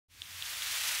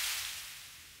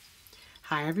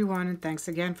Hi everyone, and thanks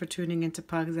again for tuning into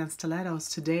Pugs and Stilettos.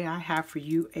 Today I have for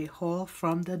you a haul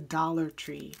from the Dollar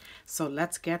Tree. So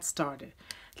let's get started.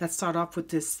 Let's start off with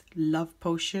this Love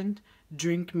Potion,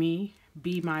 Drink Me,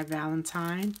 Be My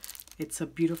Valentine. It's a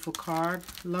beautiful card.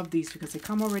 Love these because they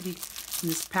come already in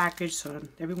this package so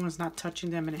everyone's not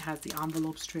touching them, and it has the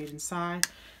envelope straight inside.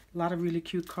 A lot of really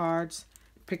cute cards.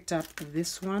 Picked up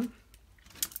this one.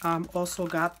 Also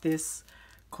got this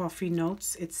Coffee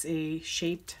Notes. It's a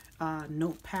shaped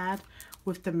notepad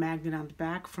with the magnet on the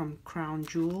back from Crown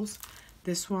Jewels.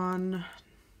 This one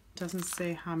doesn't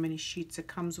say how many sheets it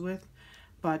comes with,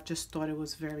 but just thought it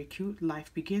was very cute.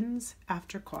 Life begins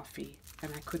after coffee,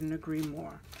 and I couldn't agree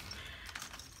more.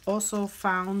 Also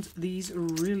found these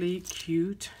really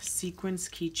cute sequins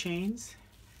keychains.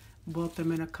 Bought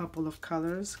them in a couple of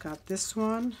colors. Got this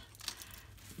one,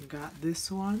 got this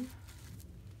one,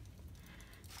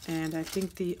 and I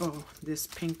think this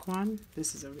pink one,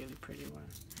 this is a really pretty one.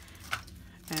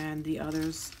 And the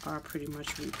others are pretty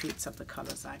much repeats of the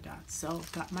colors I got. So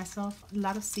got myself a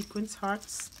lot of sequins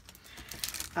hearts.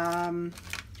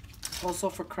 Also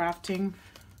for crafting,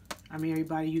 I mean,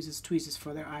 everybody uses tweezers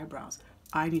for their eyebrows.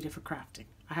 I need it for crafting.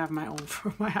 I have my own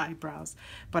for my eyebrows,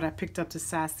 but I picked up the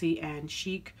Sassy and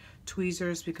Chic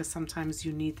tweezers because sometimes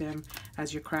you need them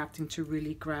as you're crafting to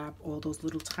really grab all those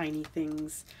little tiny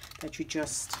things that you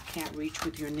just can't reach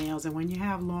with your nails. And when you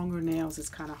have longer nails, it's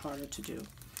kind of harder to do.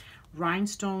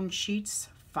 Rhinestone sheets,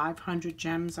 500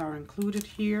 gems are included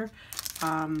here.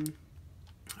 I'm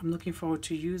looking forward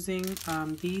to using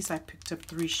these. I picked up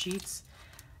 3 sheets.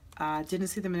 Didn't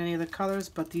see them in any other colors,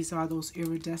 but these are those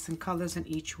iridescent colors in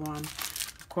each one.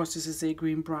 Of course, this is a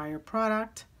Greenbrier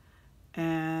product,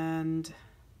 and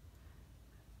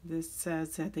this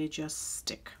says that they just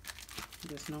stick.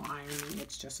 There's no ironing,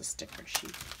 it's just a sticker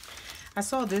sheet. I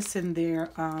saw this in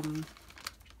their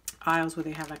aisles where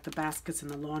they have like the baskets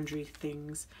and the laundry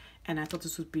things, and I thought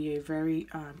this would be a very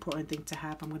important thing to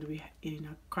have. I'm going to be in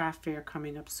a craft fair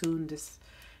coming up soon.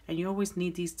 And you always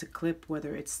need these to clip,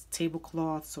 whether it's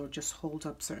tablecloths or just hold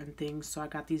up certain things. So I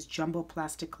got these jumbo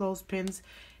plastic clothespins.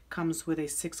 Comes with a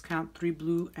 6-count, 3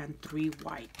 blue and 3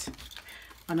 white.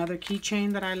 Another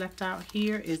keychain that I left out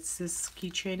here is this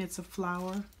keychain. It's a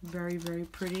flower, very, very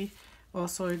pretty.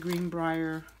 Also a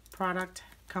Greenbrier product.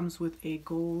 Comes with a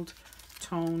gold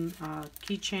tone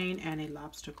keychain and a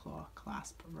lobster claw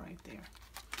clasp right there.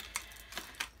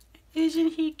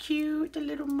 Isn't he cute, the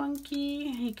little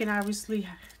monkey? He can obviously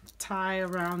tie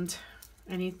around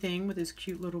anything with his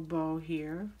cute little bow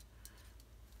here.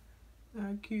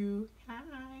 Cute.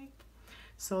 Hi.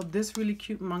 So this really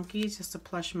cute monkey is just a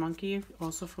plush monkey,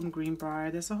 also from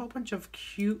Greenbrier. There's a whole bunch of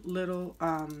cute little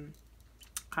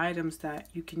items that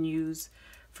you can use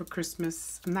for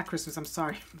Christmas. Not Christmas, I'm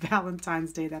sorry.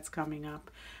 Valentine's Day that's coming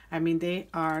up. I mean, they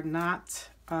are not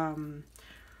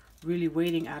really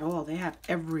waiting at all. They have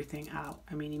everything out.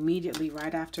 I mean, immediately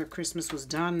right after Christmas was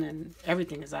done, and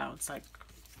everything is out. It's like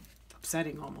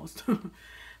upsetting almost.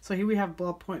 So here we have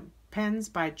ballpoint pens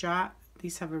by Jot.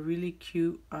 These have a really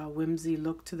cute whimsy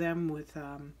look to them with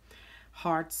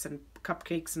hearts and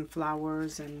cupcakes and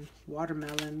flowers and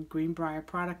watermelon. Greenbrier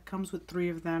product comes with 3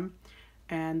 of them,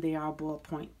 and they are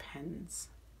ballpoint pens.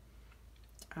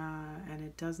 And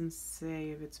it doesn't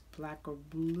say if it's black or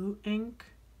blue ink,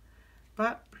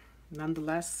 but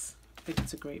nonetheless, I think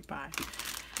it's a great buy.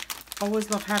 Always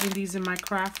love having these in my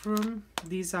craft room.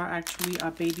 These are actually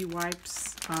baby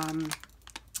wipes.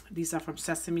 These are from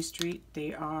Sesame Street.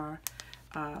 They are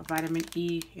vitamin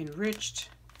E enriched,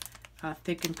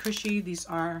 thick and cushy. These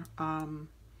are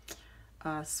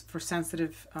for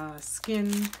sensitive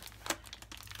skin.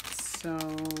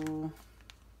 So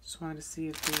just wanted to see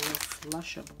if they were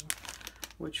flushable,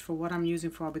 which for what I'm using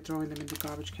for, I'll be throwing them in the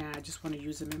garbage can. I just want to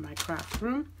use them in my craft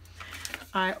room.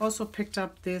 I also picked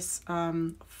up this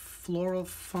floral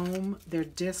foam. They're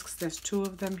discs. There's 2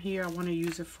 of them here. I want to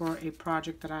use it for a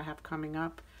project that I have coming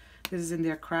up. This is in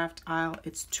their craft aisle.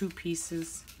 It's 2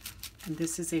 pieces, and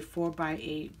this is a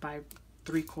 4x8 by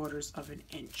 3/4 of an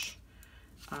inch.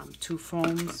 2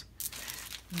 foams.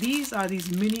 These are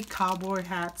these mini cowboy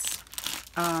hats.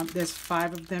 There's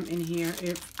 5 of them in here.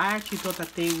 I actually thought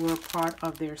that they were part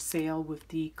of their sale with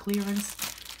the clearance.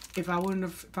 If I would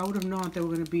have known that they were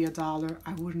going to be $1,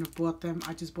 I wouldn't have bought them.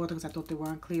 I just bought them because I thought they were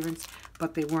on clearance,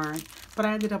 but they weren't. But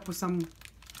I ended up with some.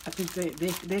 I think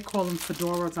they call them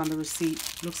fedoras on the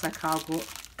receipt. Looks like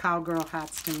cowgirl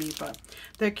hats to me, but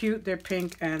they're cute. They're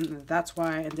pink, and that's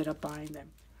why I ended up buying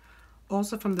them.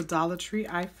 Also from the Dollar Tree,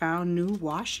 I found new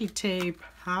washi tape.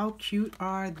 How cute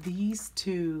are these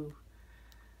 2?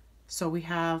 So we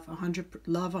have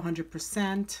Love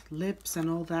 100%, lips and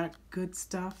all that good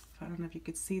stuff. I don't know if you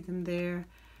could see them there.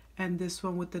 And this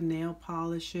one with the nail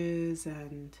polishes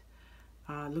and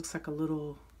looks like a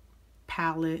little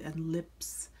palette and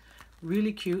lips.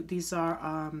 Really cute. These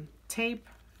are tape,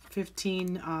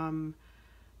 15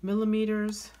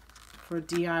 millimeters for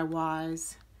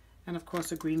DIYs. And of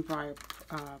course a Greenbrier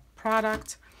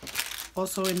product.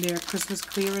 Also in their Christmas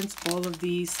clearance, all of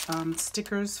these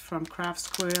stickers from Craft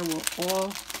Square were all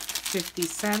 50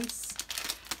 cents.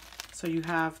 So you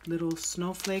have little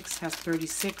snowflakes, has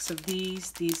 36 of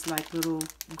these like little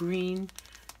green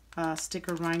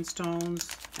sticker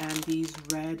rhinestones, and these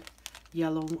red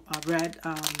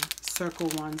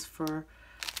circle ones for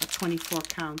a 24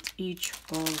 count each,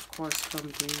 all of course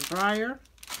from Greenbrier.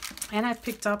 And I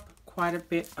picked up quite a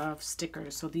bit of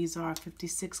stickers. So these are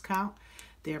 56 count.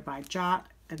 They're by Jot,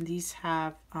 and these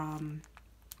have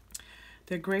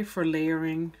they're great for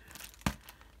layering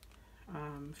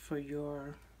for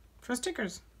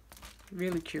stickers.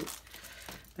 Really cute.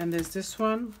 Then there's this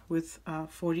one with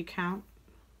 40 count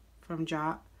from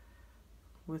Jot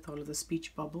with all of the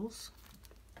speech bubbles.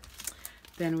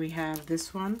 Then we have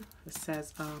this one that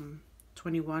says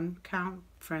 21 count,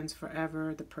 Friends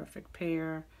Forever, The Perfect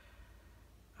Pair.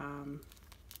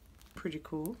 Pretty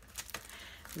cool.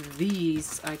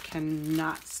 These I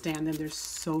cannot stand them. They're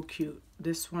so cute.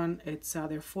 This one, it's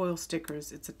they're foil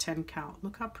stickers. It's a 10 count.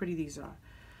 Look how pretty these are.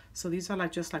 So these are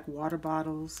just like water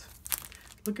bottles.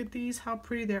 Look at these, how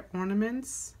pretty. They're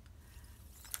ornaments.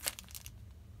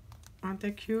 Aren't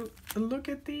they cute? And look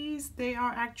at these. They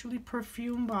are actually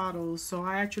perfume bottles. So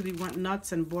I actually went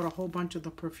nuts and bought a whole bunch of the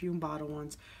perfume bottle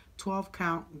ones. 12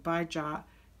 count by Jot.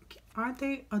 Aren't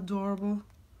they adorable?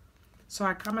 So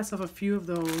I got myself a few of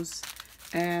those.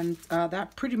 And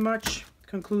that pretty much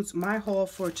concludes my haul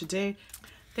for today.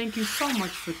 Thank you so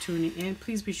much for tuning in.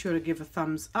 Please be sure to give a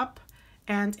thumbs up,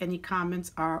 and any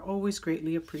comments are always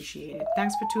greatly appreciated.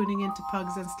 Thanks for tuning in to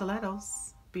Pugs and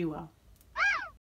Stilettos. Be well.